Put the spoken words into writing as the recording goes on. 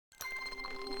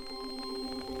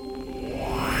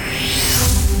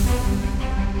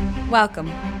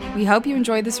Welcome. We hope you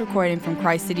enjoyed this recording from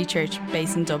Christ City Church,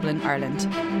 based in Dublin, Ireland.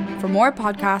 For more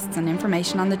podcasts and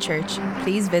information on the church,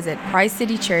 please visit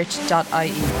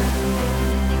christcitychurch.ie.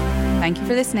 Thank you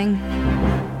for listening.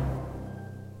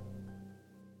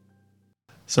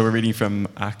 So we're reading from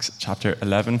Acts chapter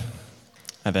 11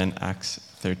 and then Acts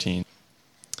 13.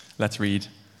 Let's read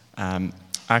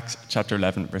Acts chapter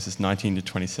 11, verses 19 to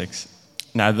 26.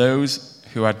 Now those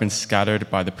who had been scattered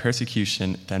by the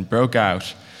persecution then broke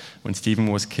out when Stephen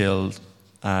was killed,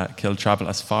 traveled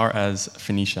as far as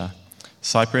Phoenicia,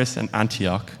 Cyprus, and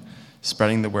Antioch,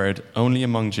 spreading the word only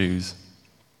among Jews.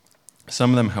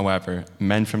 Some of them, however,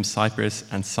 men from Cyprus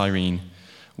and Cyrene,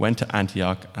 went to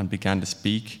Antioch and began to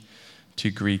speak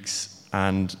to Greeks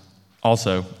and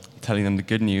also telling them the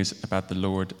good news about the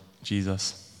Lord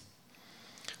Jesus.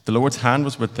 The Lord's hand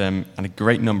was with them, and a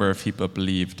great number of people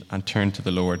believed and turned to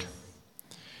the Lord.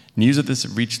 News of this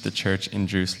reached the church in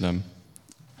Jerusalem,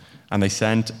 and they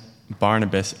sent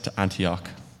Barnabas to Antioch.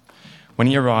 When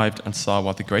he arrived and saw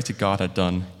what the grace of God had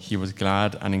done, he was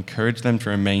glad and encouraged them to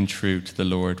remain true to the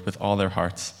Lord with all their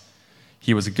hearts.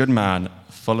 He was a good man,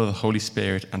 full of the Holy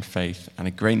Spirit and faith, and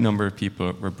a great number of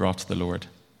people were brought to the Lord.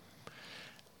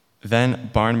 Then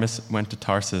Barnabas went to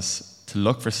Tarsus to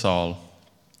look for Saul,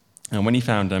 and when he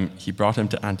found him, he brought him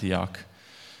to Antioch.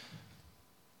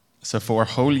 So for a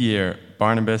whole year,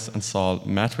 Barnabas and Saul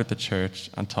met with the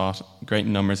church and taught great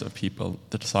numbers of people.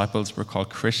 The disciples were called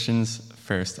Christians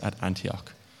first at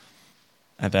Antioch.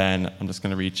 And then I'm just going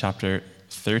to read chapter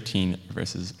 13,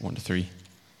 verses 1 to 3.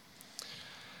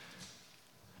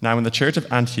 Now in the church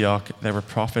of Antioch, there were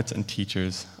prophets and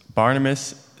teachers: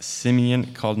 Barnabas,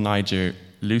 Simeon called Niger,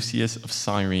 Lucius of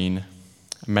Cyrene,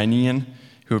 Manaen,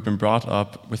 who had been brought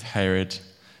up with Herod,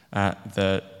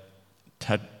 the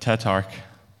Tetrarch,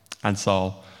 and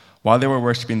Saul. While they were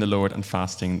worshipping the Lord and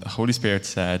fasting, the Holy Spirit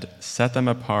said, "Set them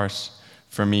apart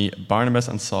for me, Barnabas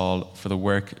and Saul, for the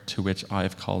work to which I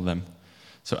have called them."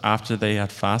 So after they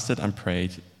had fasted and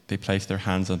prayed, they placed their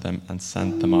hands on them and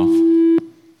sent them off.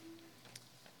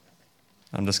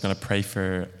 I'm just going to pray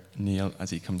for Neil as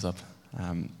he comes up.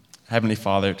 Heavenly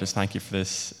Father, just thank you for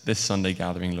this Sunday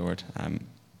gathering, Lord.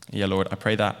 Lord, I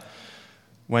pray that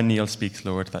when Neil speaks,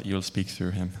 Lord, that you'll speak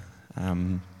through him.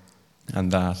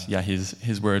 And that,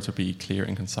 his words will be clear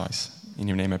and concise. In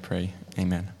your name I pray,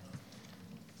 amen.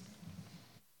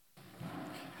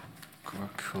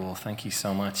 Cool, thank you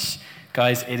so much.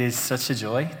 Guys, it is such a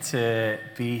joy to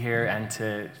be here and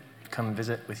to come and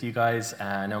visit with you guys.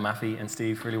 I know Maffey and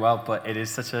Steve really well, but it is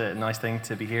such a nice thing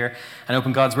to be here and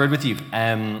open God's Word with you.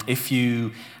 If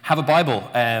you have a Bible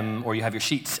or you have your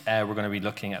sheets, we're going to be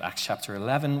looking at Acts chapter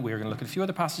 11. We're going to look at a few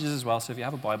other passages as well, so if you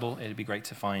have a Bible, it'd be great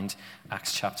to find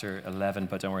Acts chapter 11,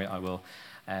 but don't worry, I will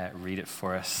read it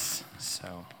for us,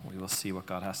 so we will see what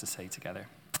God has to say together.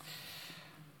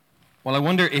 Well, I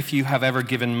wonder if you have ever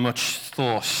given much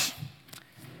thought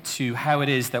to how it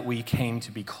is that we came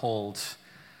to be called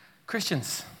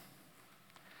Christians.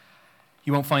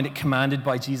 You won't find it commanded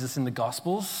by Jesus in the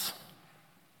Gospels.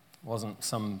 It wasn't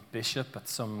some bishop at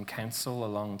some council a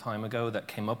long time ago that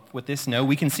came up with this. No,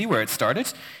 we can see where it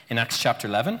started in Acts chapter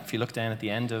 11. If you look down at the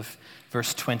end of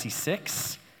verse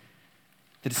 26,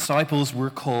 the disciples were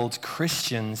called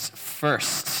Christians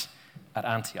first at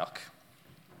Antioch.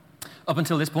 Up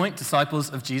until this point, disciples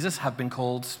of Jesus have been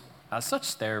called as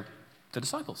such. They're the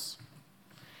disciples.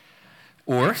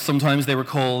 Or sometimes they were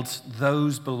called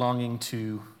those belonging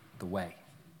to the way,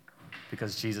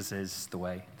 because Jesus is the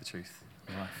way, the truth,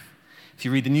 and the life. If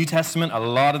you read the New Testament, a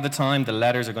lot of the time the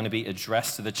letters are going to be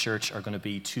addressed to the church, are going to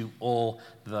be to all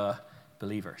the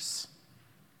believers.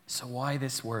 So why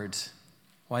this word?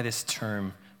 Why this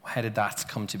term? How did that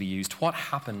come to be used? What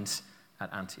happened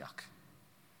at Antioch?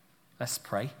 Let's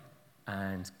pray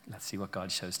and let's see what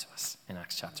God shows to us in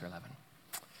Acts chapter 11.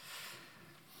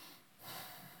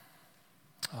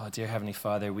 Oh, dear Heavenly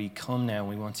Father, we come now and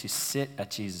we want to sit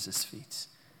at Jesus' feet.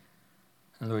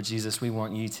 And Lord Jesus, we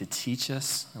want you to teach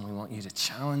us and we want you to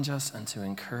challenge us and to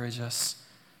encourage us.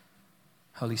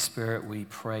 Holy Spirit, we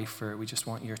pray we just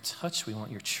want your touch, we want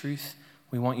your truth.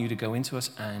 We want you to go into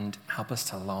us and help us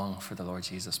to long for the Lord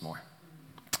Jesus more.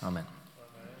 Amen.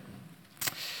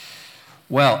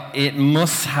 Well, it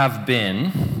must have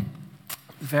been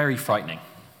very frightening.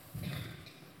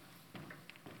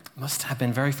 Must have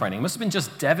been very frightening. It must have been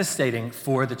just devastating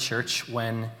for the church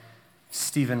when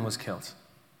Stephen was killed.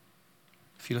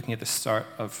 If you're looking at the start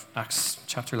of Acts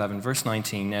chapter 11, verse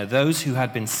 19, now those who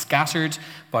had been scattered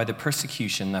by the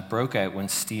persecution that broke out when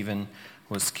Stephen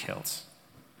was killed.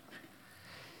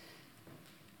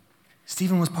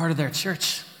 Stephen was part of their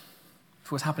church. If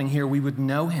it was happening here, we would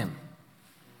know him.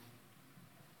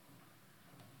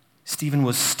 Stephen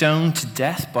was stoned to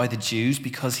death by the Jews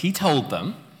because he told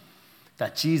them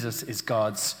that Jesus is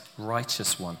God's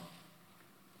righteous one,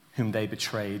 whom they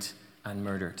betrayed and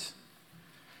murdered.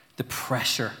 The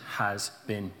pressure has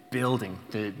been building.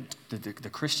 The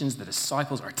Christians, the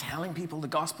disciples, are telling people the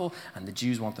gospel, and the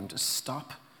Jews want them to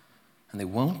stop, and they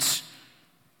won't.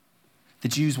 The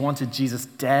Jews wanted Jesus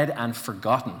dead and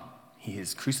forgotten. He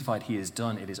is crucified, he is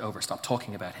done, it is over. Stop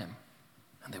talking about him.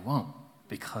 And they won't,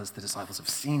 because the disciples have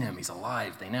seen him, he's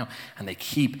alive, they know. And they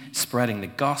keep spreading the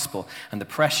gospel, and the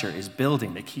pressure is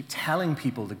building. They keep telling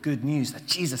people the good news that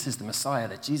Jesus is the Messiah,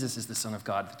 that Jesus is the Son of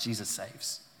God, that Jesus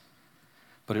saves.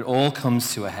 But it all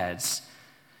comes to a head.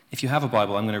 If you have a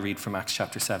Bible, I'm going to read from Acts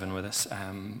chapter 7 with us,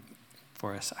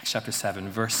 for us. Acts chapter 7,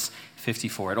 verse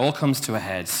 54. It all comes to a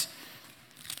head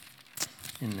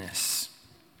in this.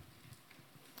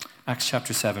 Acts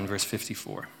chapter 7, verse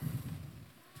 54.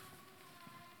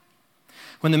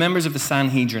 When the members of the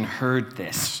Sanhedrin heard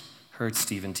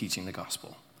Stephen teaching the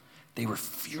gospel, they were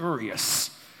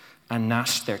furious and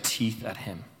gnashed their teeth at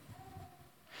him.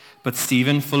 But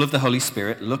Stephen, full of the Holy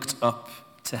Spirit, looked up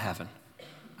to heaven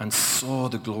and saw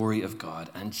the glory of God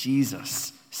and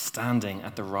Jesus standing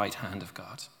at the right hand of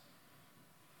God.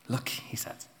 Look, he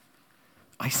said,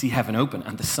 I see heaven open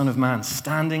and the Son of Man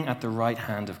standing at the right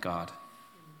hand of God.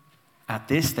 At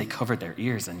this, they covered their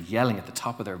ears, and yelling at the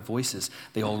top of their voices,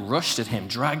 they all rushed at him,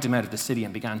 dragged him out of the city,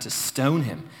 and began to stone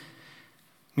him.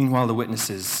 Meanwhile, the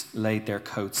witnesses laid their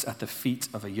coats at the feet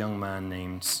of a young man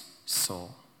named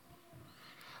Saul.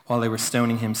 While they were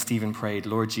stoning him, Stephen prayed,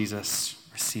 Lord Jesus,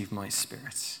 receive my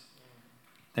spirit.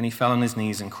 Then he fell on his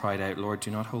knees and cried out, Lord,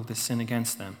 do not hold this sin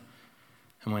against them.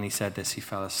 And when he said this, he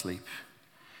fell asleep.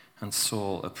 And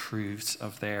Saul approved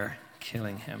of their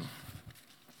killing him.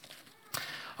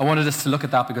 I wanted us to look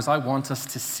at that because I want us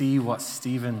to see what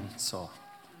Stephen saw.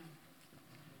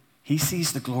 He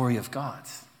sees the glory of God.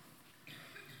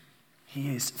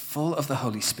 He is full of the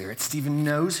Holy Spirit. Stephen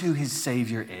knows who his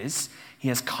Savior is. He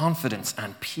has confidence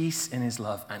and peace in his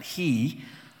love. And he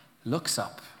looks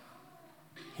up.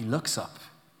 He looks up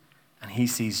and he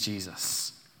sees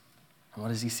Jesus. And what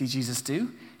does he see Jesus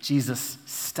do? Jesus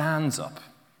stands up.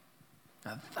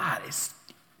 Now that is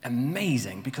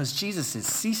amazing because Jesus is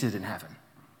seated in heaven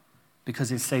because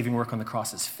his saving work on the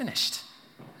cross is finished.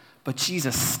 But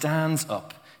Jesus stands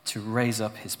up to raise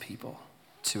up his people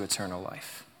to eternal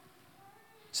life.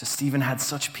 So Stephen had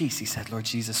such peace. He said, Lord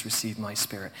Jesus, receive my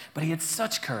spirit. But he had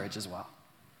such courage as well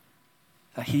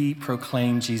that he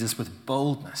proclaimed Jesus with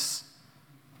boldness.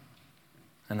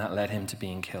 And that led him to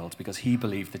being killed because he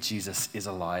believed that Jesus is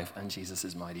alive and Jesus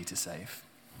is mighty to save.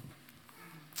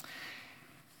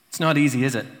 It's not easy,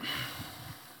 is it?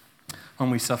 When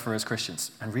we suffer as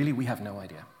Christians. And really, we have no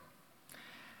idea.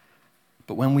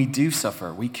 But when we do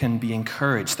suffer, we can be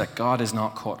encouraged that God is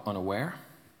not caught unaware.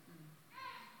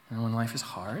 And when life is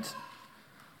hard,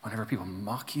 whenever people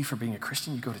mock you for being a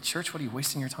Christian, you go to church, what are you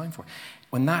wasting your time for?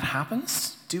 When that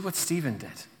happens, do what Stephen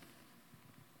did.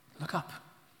 Look up.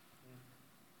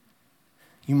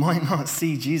 You might not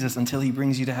see Jesus until he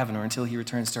brings you to heaven or until he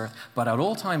returns to earth, but at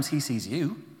all times he sees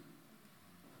you.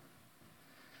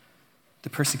 The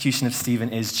persecution of Stephen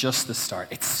is just the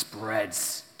start. It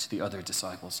spreads to the other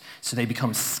disciples, so they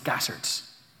become scattered.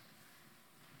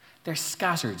 They're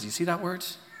scattered. Do you see that word?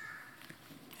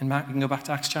 You can go back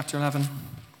to Acts chapter 11,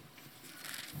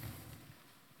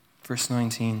 verse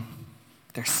 19.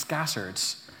 They're scattered,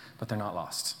 but they're not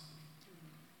lost.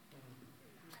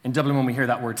 In Dublin, when we hear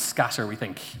that word scatter, we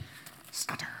think,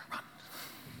 scatter, run.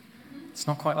 It's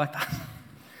not quite like that.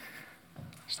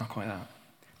 It's not quite that.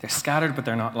 They're scattered, but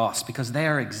they're not lost because they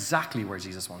are exactly where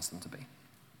Jesus wants them to be.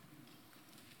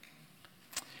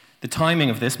 The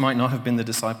timing of this might not have been the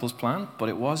disciples' plan, but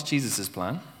it was Jesus'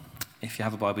 plan. If you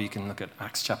have a Bible, you can look at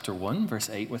Acts chapter 1, verse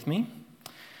 8 with me.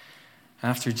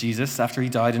 After he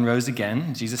died and rose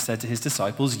again, Jesus said to his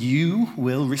disciples, you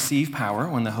will receive power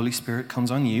when the Holy Spirit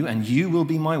comes on you, and you will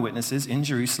be my witnesses in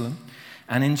Jerusalem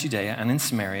and in Judea and in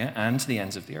Samaria and to the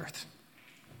ends of the earth.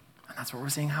 And that's what we're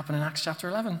seeing happen in Acts chapter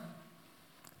 11.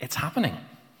 It's happening.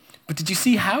 But did you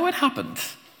see how it happened?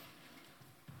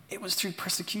 It was through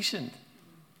persecution.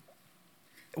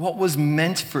 What was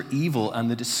meant for evil and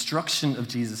the destruction of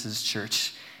Jesus'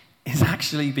 church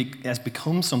has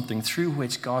become something through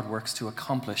which God works to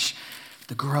accomplish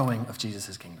the growing of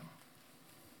Jesus' kingdom.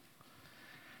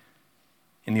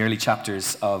 In the early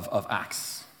chapters of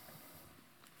Acts,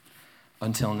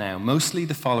 until now, mostly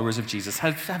the followers of Jesus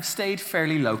have stayed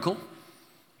fairly local.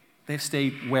 They've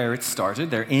stayed where it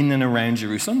started. They're in and around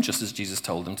Jerusalem, just as Jesus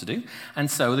told them to do. And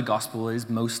so the gospel is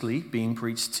mostly being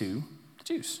preached to the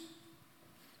Jews.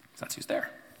 That's who's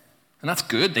there. And that's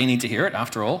good. They need to hear it.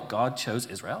 After all, God chose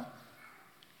Israel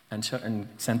and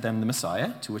sent them the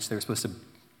Messiah, to which they were supposed to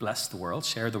bless the world,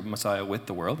 share the Messiah with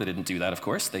the world. They didn't do that, of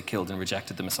course. They killed and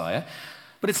rejected the Messiah.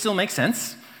 But it still makes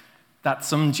sense that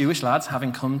some Jewish lads,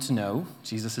 having come to know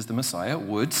Jesus is the Messiah,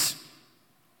 would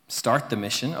start the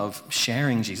mission of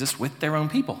sharing Jesus with their own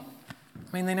people.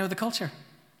 I mean, they know the culture.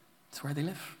 It's where they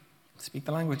live. They speak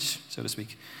the language, so to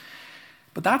speak.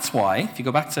 But that's why, if you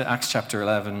go back to Acts chapter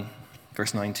 11,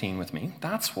 verse 19 with me,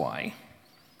 that's why,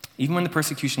 even when the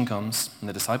persecution comes and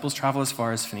the disciples travel as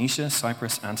far as Phoenicia,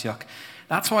 Cyprus, Antioch,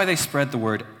 that's why they spread the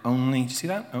word only, do you see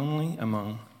that? Only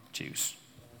among Jews.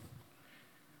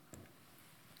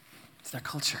 It's their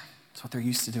culture. It's what they're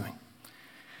used to doing.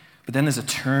 But then there's a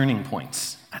turning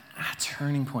point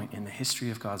in the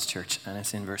history of God's church, and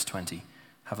it's in verse 20.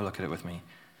 Have a look at it with me.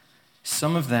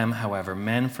 Some of them, however,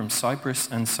 men from Cyprus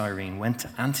and Cyrene, went to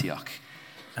Antioch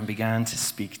and began to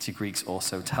speak to Greeks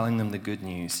also, telling them the good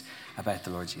news about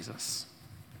the Lord Jesus.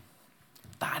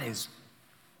 That is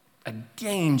a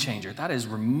game changer. That is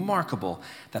remarkable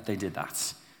that they did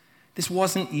that. This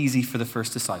wasn't easy for the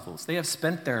first disciples. They have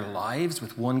spent their lives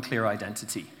with one clear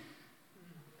identity.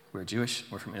 We're Jewish,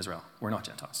 we're from Israel. We're not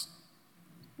Gentiles.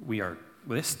 We are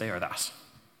this, they are that.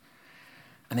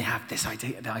 And they have this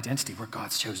identity, we're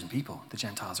God's chosen people. The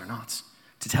Gentiles are not.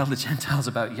 To tell the Gentiles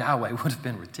about Yahweh would have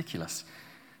been ridiculous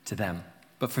to them.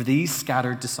 But for these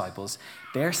scattered disciples,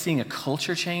 they're seeing a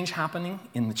culture change happening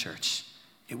in the church.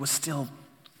 It was still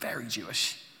very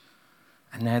Jewish.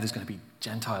 And now there's going to be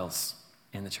Gentiles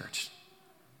in the church.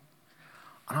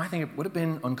 And I think it would have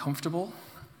been uncomfortable,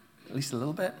 at least a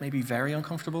little bit, maybe very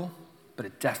uncomfortable, but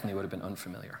it definitely would have been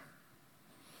unfamiliar.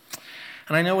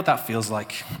 And I know what that feels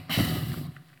like.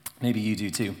 Maybe you do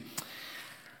too.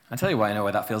 I'll tell you why I know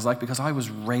what that feels like, because I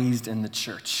was raised in the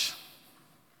church.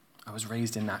 I was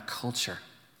raised in that culture.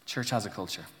 Church has a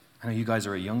culture. I know you guys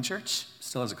are a young church,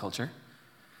 still has a culture.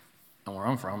 And where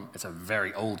I'm from, it's a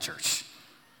very old church.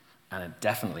 And it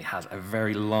definitely has a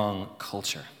very long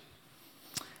culture.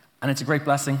 And it's a great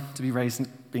blessing to be raised,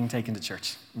 being taken to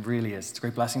church. It really is. It's a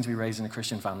great blessing to be raised in a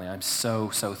Christian family. I'm so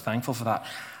thankful for that.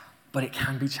 But it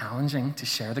can be challenging to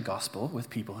share the gospel with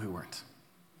people who weren't.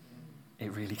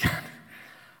 It really can.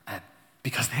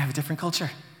 Because they have a different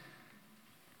culture.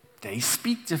 They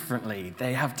speak differently.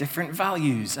 They have different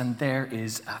values. And there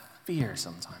is a fear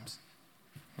sometimes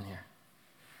in here.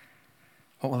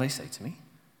 What will they say to me?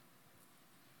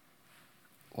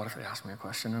 What if they ask me a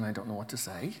question and I don't know what to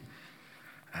say?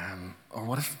 Or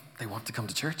what if they want to come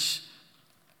to church?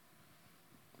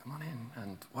 Come on in.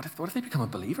 And what if they become a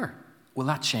believer? Will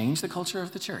that change the culture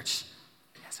of the church?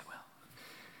 Yes, it will.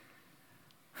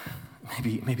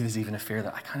 Maybe there's even a fear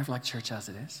that I kind of like church as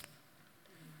it is.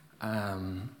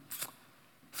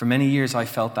 For many years, I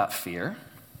felt that fear.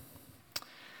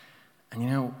 And you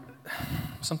know,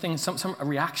 a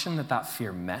reaction that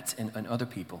fear met in other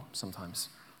people sometimes.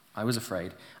 I was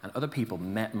afraid, and other people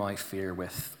met my fear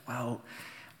with, well,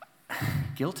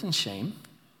 guilt and shame.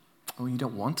 Oh, you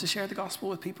don't want to share the gospel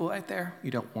with people out there?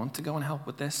 You don't want to go and help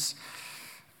with this?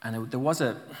 And there was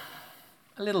a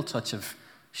little touch of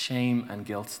shame and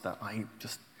guilt that I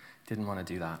just didn't want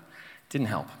to do that. It didn't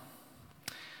help.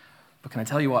 But can I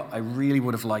tell you what I really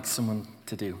would have liked someone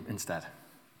to do instead?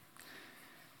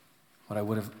 What I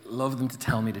would have loved them to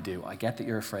tell me to do. I get that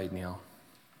you're afraid, Neil.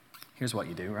 Here's what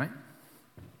you do, right?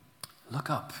 Look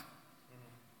up.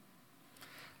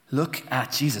 Look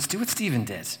at Jesus. Do what Stephen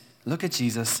did. Look at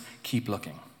Jesus, keep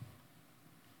looking.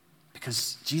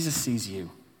 Because Jesus sees you.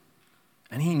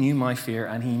 And he knew my fear,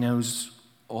 and he knows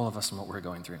all of us and what we're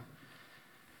going through.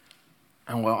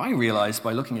 And what I realized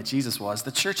by looking at Jesus was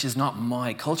the church is not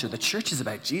my culture. The church is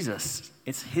about Jesus.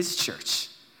 It's his church.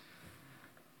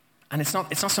 And it's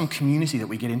not some community that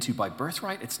we get into by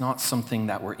birthright. It's not something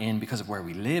that we're in because of where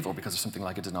we live or because of something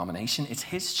like a denomination. It's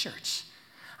his church.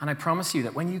 And I promise you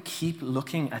that when you keep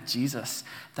looking at Jesus,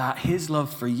 that his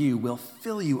love for you will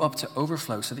fill you up to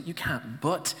overflow so that you can't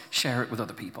but share it with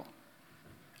other people.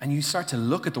 And you start to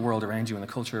look at the world around you and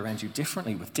the culture around you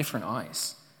differently with different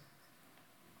eyes.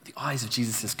 The eyes of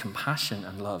Jesus' compassion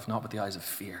and love, not with the eyes of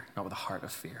fear, not with the heart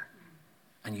of fear.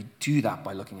 And you do that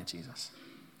by looking at Jesus.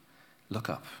 Look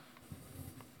up.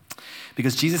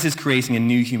 Because Jesus is creating a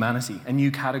new humanity, a new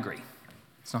category.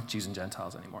 It's not Jews and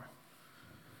Gentiles anymore,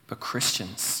 but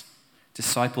Christians,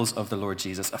 disciples of the Lord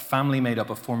Jesus, a family made up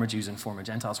of former Jews and former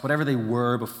Gentiles. Whatever they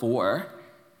were before,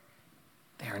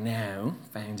 they are now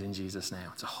found in Jesus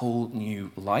now. It's a whole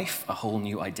new life, a whole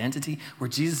new identity, where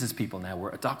Jesus' people now were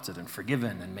adopted and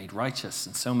forgiven and made righteous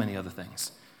and so many other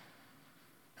things.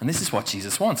 And this is what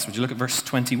Jesus wants. Would you look at verse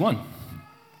 21?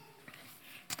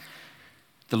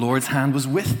 The Lord's hand was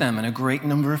with them, and a great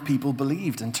number of people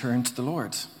believed and turned to the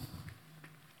Lord.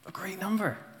 A great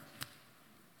number.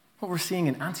 What we're seeing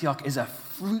in Antioch is a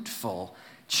fruitful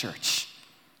church.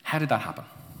 How did that happen?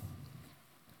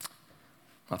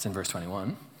 That's in verse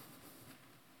 21.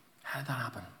 How did that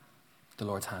happen? The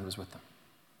Lord's hand was with them.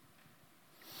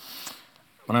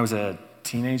 When I was a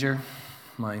teenager,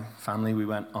 my family, we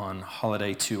went on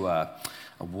holiday to a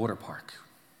water park.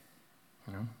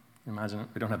 You know, imagine it.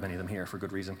 We don't have many of them here for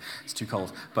good reason. It's too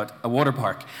cold. But a water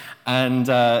park. And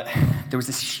there was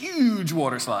this huge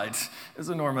water slide. It was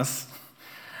enormous.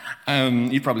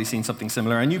 You've probably seen something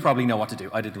similar, and you probably know what to do.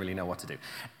 I didn't really know what to do.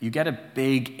 You get a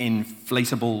big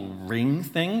inflatable ring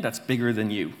thing that's bigger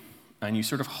than you, and you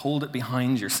sort of hold it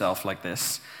behind yourself like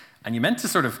this, and you're meant to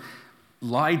sort of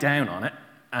lie down on it,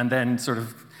 and then sort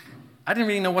of, I didn't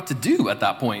really know what to do at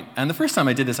that point. And the first time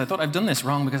I did this, I thought I've done this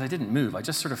wrong because I didn't move. I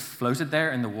just sort of floated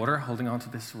there in the water, holding onto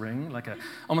this ring,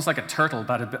 almost like a turtle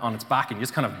that had been on its back, and you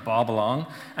just kind of bob along.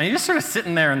 And you're just sort of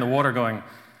sitting there in the water going,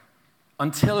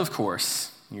 until, of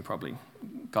course, you probably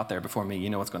got there before me, you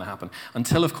know what's going to happen.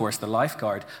 Until, of course, the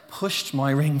lifeguard pushed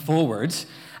my ring forward,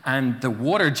 and the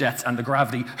water jets and the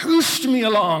gravity whooshed me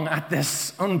along at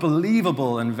this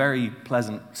unbelievable and very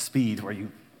pleasant speed where you're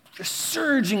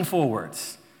surging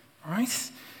forwards. All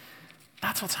right?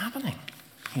 That's what's happening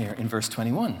here in verse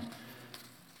 21.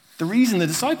 The reason the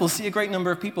disciples see a great number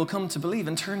of people come to believe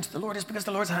and turn to the Lord is because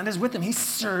the Lord's hand is with them. He's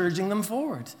surging them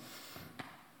forward.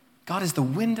 God is the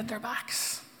wind at their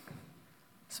backs.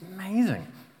 It's amazing.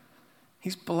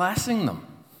 He's blessing them.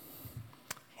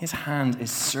 His hand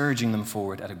is surging them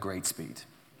forward at a great speed.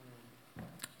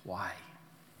 Why?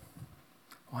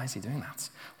 Why is he doing that?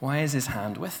 Why is his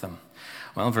hand with them?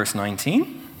 Well, verse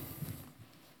 19,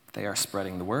 they are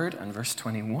spreading the word, and verse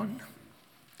 21,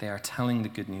 they are telling the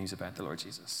good news about the Lord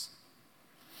Jesus.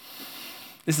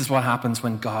 This is what happens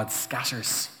when God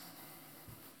scatters.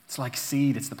 It's like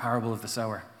seed. It's the parable of the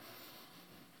sower.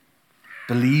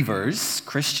 Believers,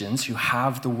 Christians who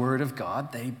have the word of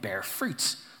God, they bear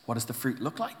fruit. What does the fruit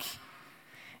look like?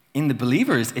 In the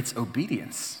believers, it's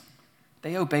obedience.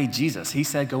 They obey Jesus. He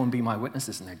said, go and be my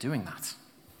witnesses, and they're doing that.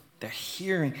 They're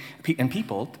hearing, and the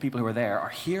people who are there are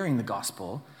hearing the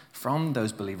gospel from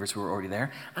those believers who are already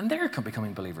there, and they're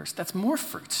becoming believers. That's more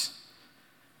fruit.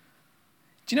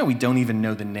 Do you know we don't even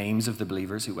know the names of the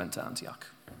believers who went to Antioch?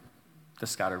 The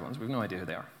scattered ones. We have no idea who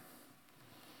they are.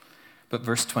 But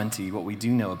verse 20, what we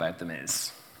do know about them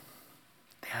is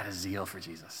they had a zeal for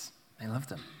Jesus. They loved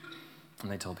him, and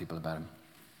they told people about him.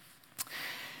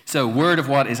 So word of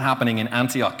what is happening in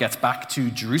Antioch gets back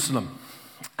to Jerusalem,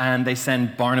 and they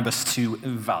send Barnabas to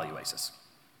evaluate us.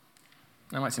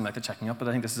 That might seem like they're checking up, but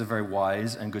I think this is a very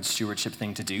wise and good stewardship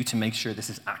thing to do to make sure this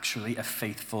is actually a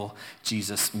faithful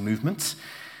Jesus movement.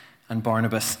 And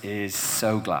Barnabas is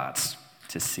so glad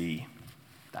to see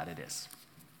that it is.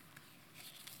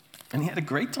 And he had a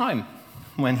great time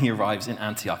when he arrives in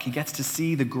Antioch. He gets to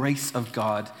see the grace of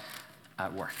God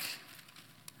at work.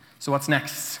 So what's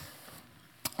next?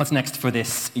 What's next for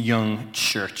this young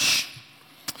church?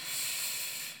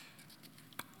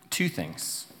 Two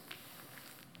things: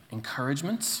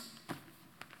 encouragement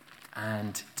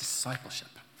and discipleship.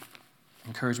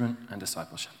 Encouragement and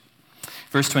discipleship.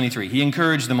 Verse 23, he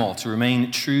encouraged them all to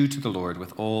remain true to the Lord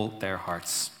with all their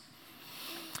hearts.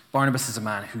 Barnabas is a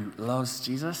man who loves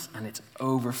Jesus, and it's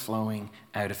overflowing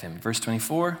out of him. Verse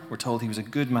 24, we're told he was a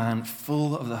good man,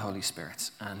 full of the Holy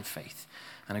Spirit and faith,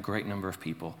 and a great number of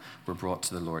people were brought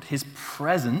to the Lord. His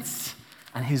presence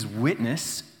and his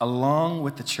witness, along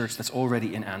with the church that's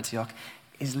already in Antioch,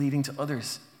 is leading to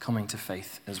others coming to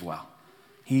faith as well.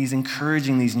 He's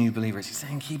encouraging these new believers. He's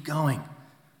saying, keep going.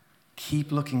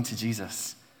 Keep looking to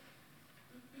Jesus.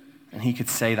 And he could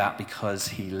say that because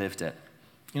he lived it.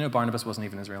 You know, Barnabas wasn't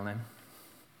even his real name.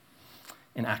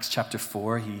 In Acts chapter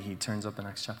 4, he turns up in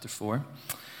Acts chapter 4,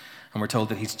 and we're told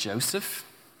that he's Joseph.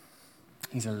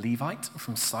 He's a Levite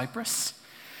from Cyprus,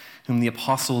 whom the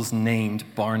apostles named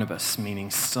Barnabas, meaning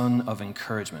son of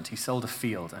encouragement. He sold a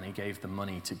field, and he gave the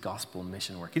money to gospel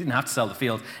mission work. He didn't have to sell the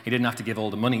field. He didn't have to give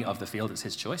all the money of the field. It's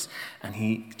his choice. And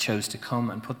he chose to come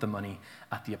and put the money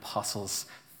at the apostles'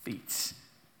 feet.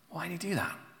 Why did he do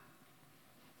that?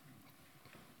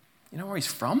 You know where he's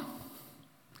from?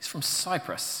 He's from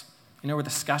Cyprus. You know where the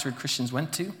scattered Christians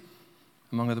went to,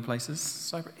 among other places?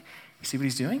 Cyprus. You see what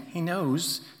he's doing? He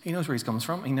knows where he comes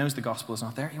from. He knows the gospel is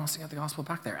not there. He wants to get the gospel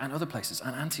back there, and other places,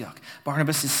 and Antioch.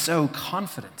 Barnabas is so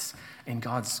confident in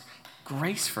God's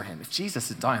grace for him. If Jesus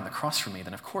is dying on the cross for me,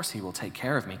 then of course he will take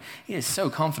care of me. He is so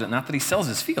confident in that he sells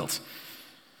his field.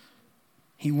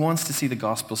 He wants to see the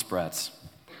gospel spread.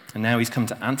 And now he's come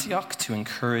to Antioch to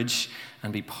encourage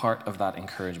and be part of that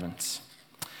encouragement.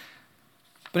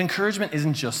 But encouragement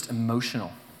isn't just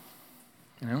emotional,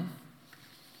 you know?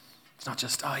 It's not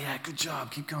just, oh yeah, good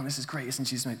job, keep going, this is great, isn't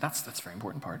Jesus? That's a very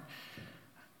important part.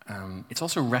 It's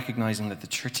also recognizing that the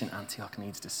church in Antioch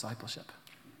needs discipleship.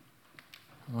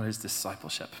 What is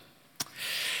discipleship?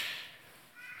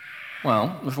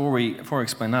 Well, before we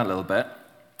explain that a little bit,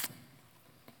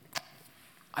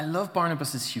 I love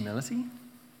Barnabas' humility.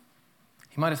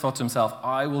 He might have thought to himself,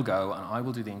 I will go and I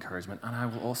will do the encouragement and I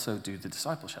will also do the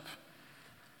discipleship.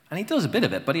 And he does a bit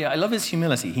of it, but I love his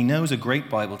humility. He knows a great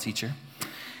Bible teacher,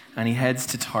 and he heads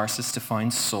to Tarsus to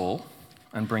find Saul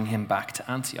and bring him back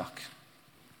to Antioch.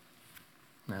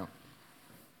 Now,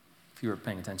 if you were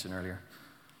paying attention earlier,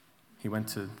 he went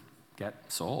to get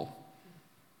Saul.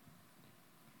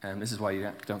 And this is why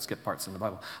you don't skip parts in the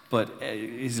Bible. But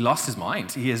he's lost his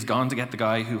mind. He has gone to get the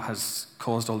guy who has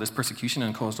caused all this persecution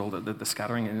and caused all the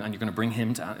scattering, and you're going to bring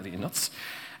him to Antioch. Nuts.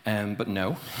 But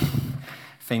no.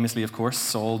 Famously, of course,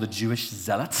 Saul, the Jewish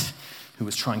zealot, who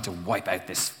was trying to wipe out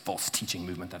this false teaching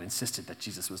movement that insisted that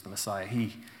Jesus was the Messiah.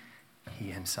 He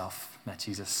himself met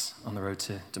Jesus on the road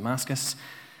to Damascus.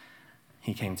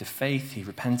 He came to faith, he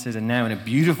repented, and now in a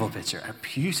beautiful picture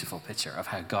of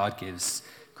how God gives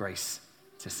grace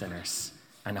to sinners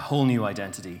and a whole new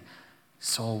identity,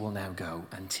 Saul will now go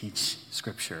and teach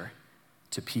Scripture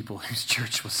to people whose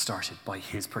church was started by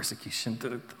his persecution. Do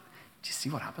you see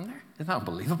what happened there? Isn't that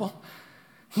unbelievable?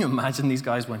 Can you imagine these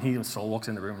guys when Saul walks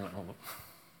in the room? Like, oh.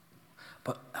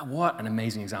 But what an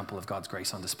amazing example of God's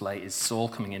grace on display is Saul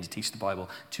coming in to teach the Bible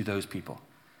to those people.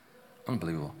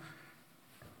 Unbelievable.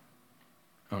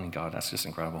 Only God, that's just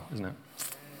incredible, isn't it?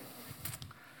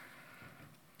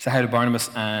 So how did Barnabas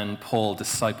and Paul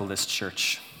disciple this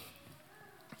church?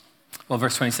 Well,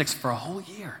 verse 26, for a whole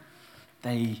year,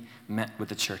 they met with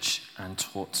the church and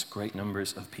taught great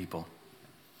numbers of people.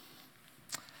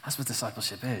 That's what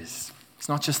discipleship is. It's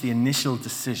not just the initial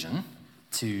decision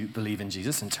to believe in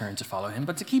Jesus and turn to follow him,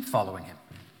 but to keep following him.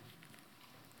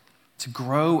 To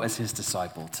grow as his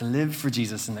disciple, to live for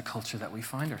Jesus in the culture that we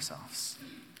find ourselves.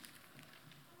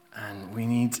 And we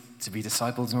need to be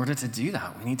disciples in order to do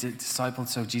that. We need to disciple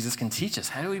so Jesus can teach us.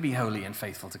 How do we be holy and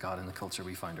faithful to God in the culture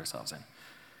we find ourselves in?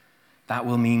 That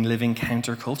will mean living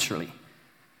counterculturally.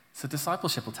 So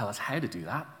discipleship will tell us how to do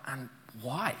that and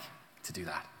why to do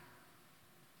that.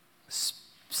 It's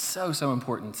so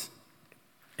important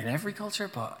in every culture,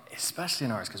 but especially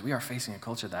in ours, because we are facing a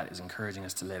culture that is encouraging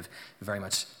us to live very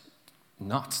much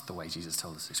not the way Jesus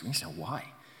told us to. So we need to know why.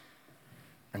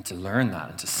 And to learn that,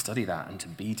 and to study that, and to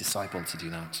be discipled to do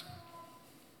that.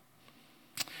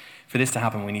 For this to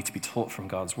happen, we need to be taught from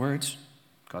God's Word.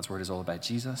 God's Word is all about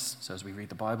Jesus. So as we read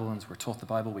the Bible and as we're taught the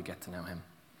Bible, we get to know him.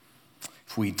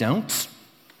 If we don't,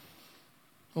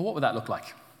 well, what would that look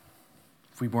like?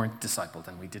 If we weren't discipled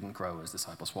and we didn't grow as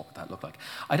disciples, what would that look like?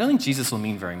 I don't think Jesus will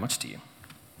mean very much to you.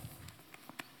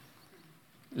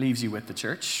 Leaves you with the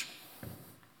church.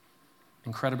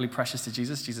 Incredibly precious to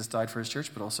Jesus. Jesus died for his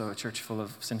church, but also a church full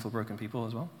of sinful, broken people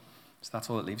as well. So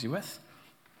that's all it leaves you with.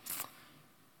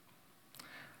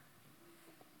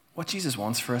 What Jesus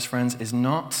wants for us, friends, is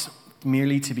not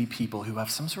merely to be people who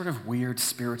have some sort of weird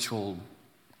spiritual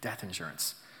death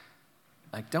insurance.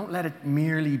 Like, don't let it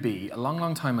merely be, a long,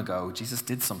 long time ago, Jesus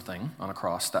did something on a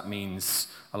cross that means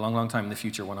a long, long time in the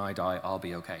future when I die, I'll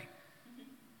be okay.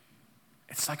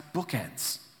 It's like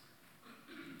bookends.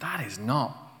 That is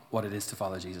not what it is to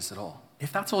follow Jesus at all.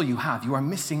 If that's all you have, you are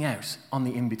missing out on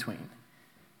the in-between.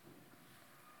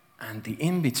 And the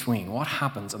in-between, what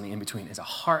happens on the in-between is a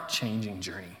heart-changing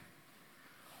journey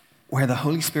where the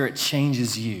Holy Spirit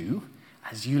changes you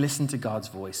as you listen to God's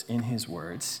voice in his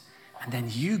words, and then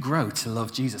you grow to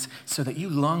love Jesus so that you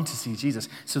long to see Jesus,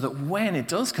 so that when it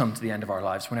does come to the end of our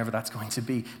lives, whenever that's going to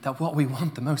be, that what we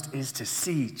want the most is to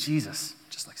see Jesus,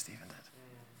 just like Stephen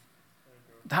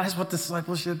did. That is what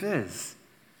discipleship is.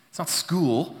 It's not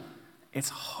school, it's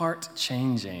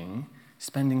heart-changing,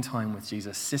 spending time with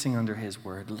Jesus, sitting under his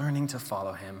word, learning to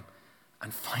follow him,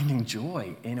 and finding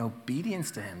joy in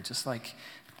obedience to him, just like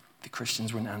the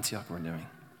Christians in Antioch were doing.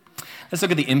 Let's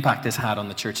look at the impact this had on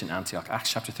the church in Antioch.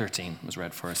 Acts chapter 13 was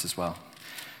read for us as well.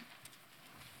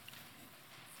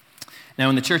 Now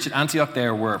in the church at Antioch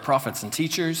there were prophets and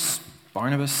teachers,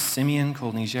 Barnabas, Simeon,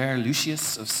 called Niger,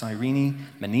 Lucius of Cyrene,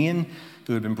 Manaen,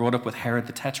 who had been brought up with Herod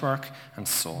the Tetrarch, and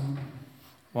Saul.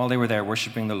 While they were there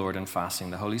worshiping the Lord and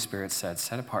fasting, the Holy Spirit said,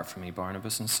 "Set apart for me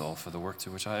Barnabas and Saul for the work to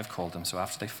which I have called them." So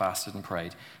after they fasted and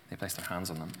prayed, they placed their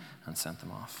hands on them and sent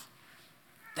them off.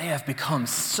 They have become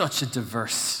such a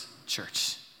diverse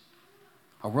church.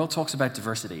 Our world talks about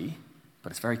diversity,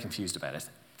 but it's very confused about it.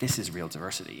 This is real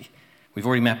diversity. We've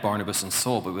already met Barnabas and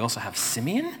Saul, but we also have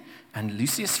Simeon and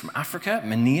Lucius from Africa,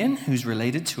 Manaen, who's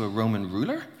related to a Roman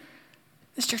ruler.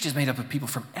 This church is made up of people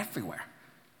from everywhere,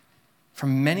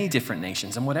 from many different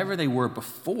nations, and whatever they were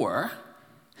before,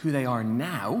 who they are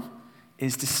now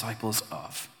is disciples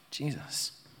of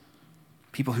Jesus.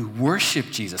 People who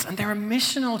worship Jesus, and they're a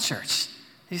missional church.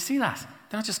 Do you see that?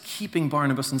 They're not just keeping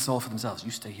Barnabas and Saul for themselves. You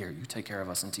stay here, you take care of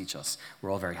us and teach us. We're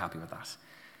all very happy with that.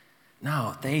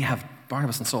 No,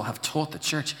 Barnabas and Saul have taught the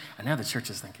church, and now the church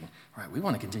is thinking, right, we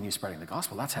want to continue spreading the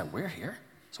gospel. That's how we're here,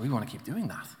 so we want to keep doing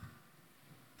that.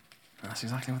 And that's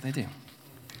exactly what they do.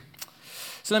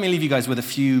 So let me leave you guys with a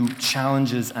few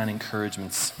challenges and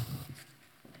encouragements.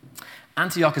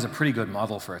 Antioch is a pretty good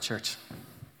model for a church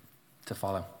to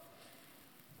follow.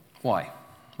 Why?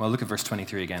 Well, look at verse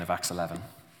 23 again of Acts 11.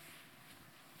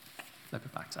 Flip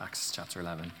it back to Acts chapter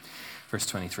 11, verse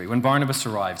 23. When Barnabas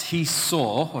arrived, he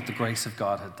saw what the grace of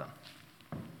God had done.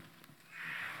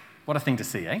 What a thing to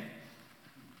see, eh?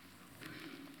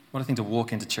 What a thing to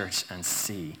walk into church and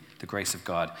see the grace of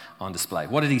God on display.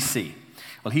 What did he see?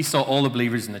 Well, he saw all the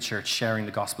believers in the church sharing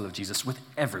the gospel of Jesus with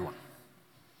everyone.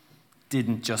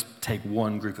 Didn't just take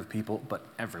one group of people, but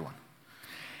everyone.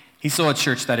 He saw a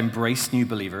church that embraced new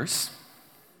believers,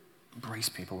 embrace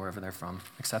people wherever they're from,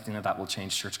 accepting that will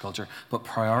change church culture, but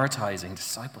prioritizing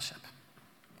discipleship.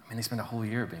 I mean, they spent a whole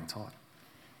year being taught.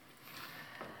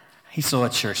 He saw a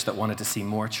church that wanted to see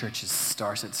more churches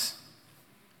started,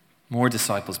 more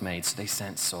disciples made, so they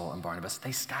sent Saul and Barnabas.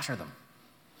 They scatter them.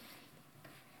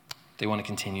 They want to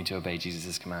continue to obey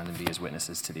Jesus' command and be his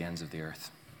witnesses to the ends of the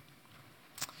earth.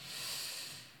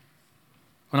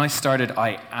 When I started,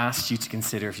 I asked you to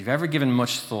consider if you've ever given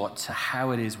much thought to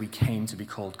how it is we came to be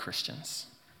called Christians.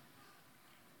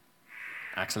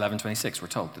 Acts 11:26, we're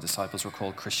told the disciples were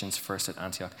called Christians first at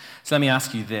Antioch. So let me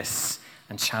ask you this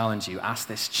and challenge you. Ask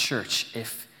this church,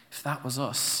 if that was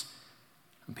us,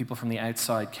 and people from the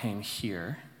outside came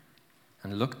here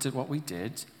and looked at what we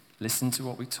did, listened to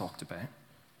what we talked about,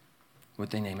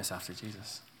 would they name us after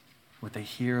Jesus? Would they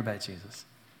hear about Jesus?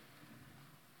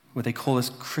 Would they call us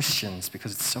Christians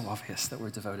because it's so obvious that we're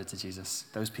devoted to Jesus?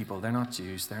 Those people, they're not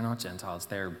Jews, they're not Gentiles,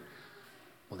 they're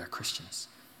Christians.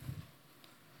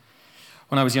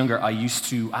 When I was younger, I used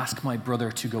to ask my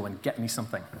brother to go and get me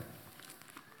something.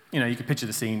 You know, you could picture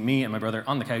the scene, me and my brother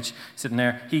on the couch, sitting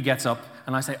there, he gets up,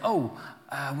 and I say,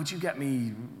 would you get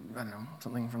me, I don't know,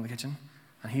 something from the kitchen?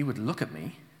 And he would look at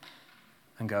me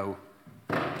and go,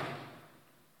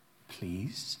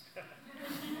 please?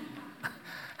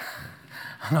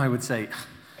 And I would say,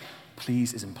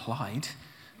 please is implied.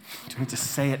 Do you need to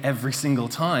say it every single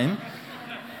time?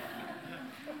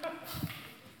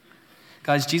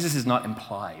 Guys, Jesus is not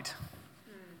implied.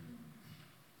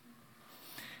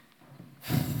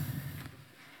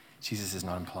 Jesus is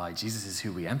not implied. Jesus is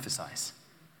who we emphasize.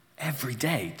 Every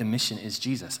day, the mission is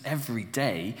Jesus. Every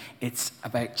day, it's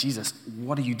about Jesus.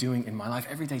 What are you doing in my life?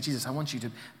 Every day, Jesus, I want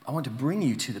to bring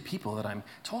you to the people that I'm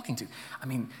talking to. I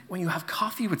mean, when you have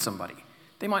coffee with somebody,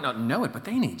 they might not know it, but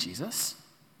they need Jesus.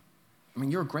 I mean,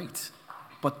 you're great,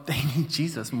 but they need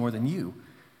Jesus more than you.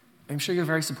 I'm sure you're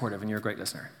very supportive and you're a great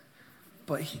listener,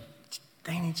 but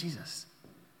they need Jesus.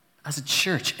 As a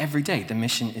church, every day, the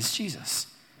mission is Jesus.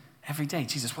 Every day,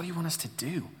 Jesus, what do you want us to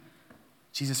do?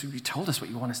 Jesus, you told us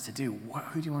what you want us to do.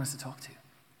 Who do you want us to talk to?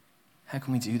 How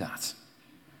can we do that?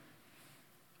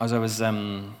 As I was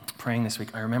praying this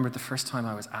week, I remembered the first time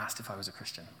I was asked if I was a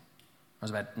Christian. I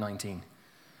was about 19.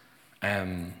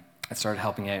 I started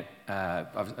helping out.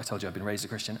 I told you I've been raised a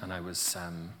Christian, and I was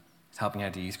helping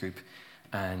out the youth group.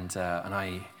 And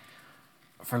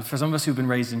for some of us who've been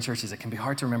raised in churches, it can be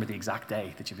hard to remember the exact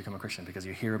day that you become a Christian because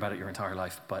you hear about it your entire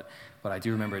life. But I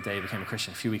do remember a day I became a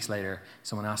Christian. A few weeks later,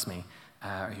 someone asked me,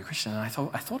 "Are you a Christian?" And I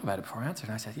thought about it before I answered,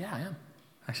 and I said, "Yeah, I am,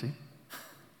 actually."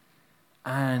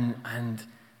 And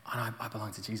I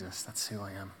belong to Jesus. That's who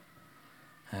I am.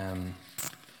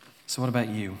 So what about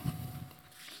you?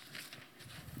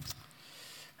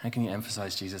 How can you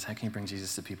emphasize Jesus? How can you bring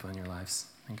Jesus to people in your lives?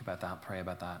 Think about that. Pray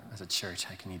about that. As a church,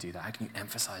 how can you do that? How can you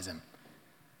emphasize him?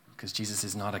 Because Jesus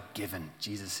is not a given.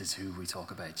 Jesus is who we talk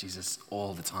about. Jesus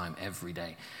all the time, every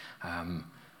day. We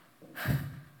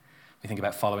think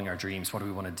about following our dreams. What do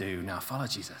we want to do? Now, follow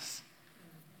Jesus.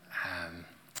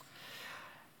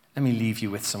 Let me leave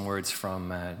you with some words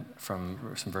from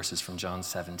some verses from John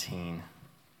 17.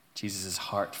 Jesus'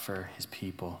 heart for his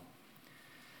people.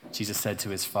 Jesus said to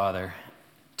his Father,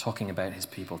 talking about his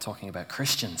people, talking about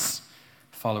Christians,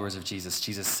 followers of Jesus,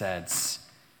 Jesus says,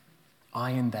 I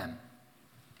in them,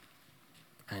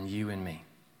 and you in me,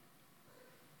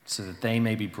 so that they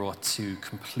may be brought to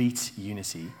complete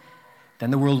unity. Then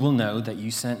the world will know that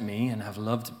you sent me and have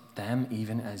loved them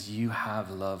even as you have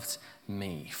loved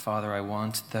me. Father, I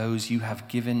want those you have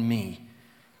given me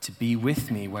to be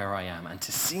with me where I am and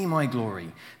to see my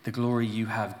glory, the glory you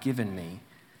have given me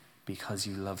because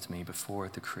you loved me before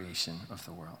the creation of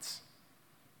the world.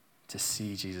 To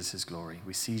see Jesus' glory.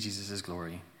 We see Jesus'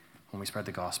 glory when we spread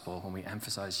the gospel, when we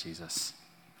emphasize Jesus.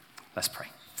 Let's pray.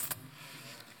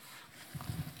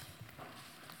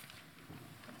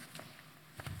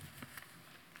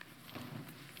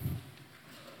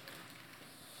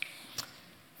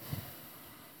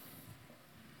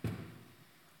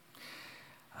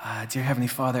 Dear Heavenly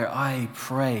Father, I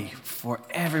pray for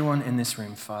everyone in this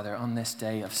room, Father, on this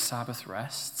day of Sabbath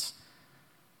rest.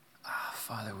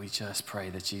 Father, we just pray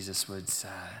that Jesus would,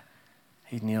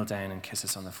 he'd kneel down and kiss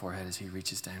us on the forehead as he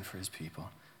reaches down for his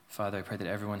people. Father, I pray that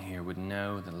everyone here would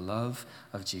know the love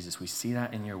of Jesus. We see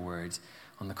that in your words.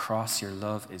 On the cross, your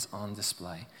love is on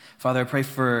display. Father, I pray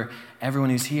for everyone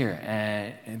who's here,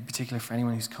 in particular for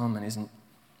anyone who's come and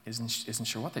isn't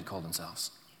sure what they'd call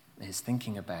themselves, is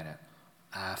thinking about it.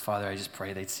 Father, I just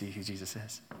pray they'd see who Jesus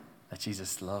is, that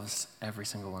Jesus loves every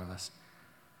single one of us.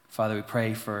 Father, we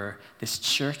pray for this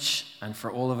church and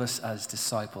for all of us as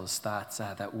disciples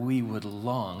that we would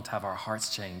long to have our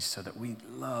hearts changed so that we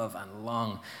love and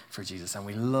long for Jesus and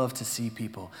we love to see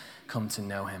people come to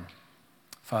know him.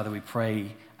 Father, we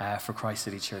pray for Christ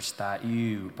City Church that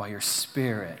you, by your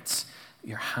Spirit,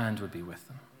 your hand would be with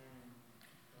them.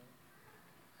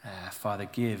 Father,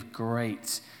 give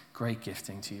great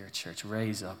gifting to your church.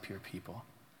 Raise up your people.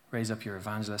 Raise up your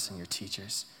evangelists and your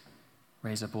teachers.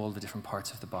 Raise up all the different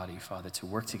parts of the body, Father, to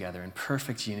work together in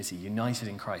perfect unity, united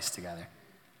in Christ together.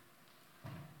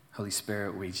 Holy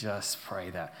Spirit, we just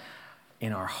pray that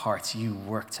in our hearts you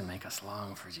work to make us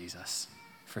long for Jesus,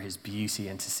 for his beauty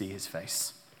and to see his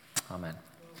face. Amen.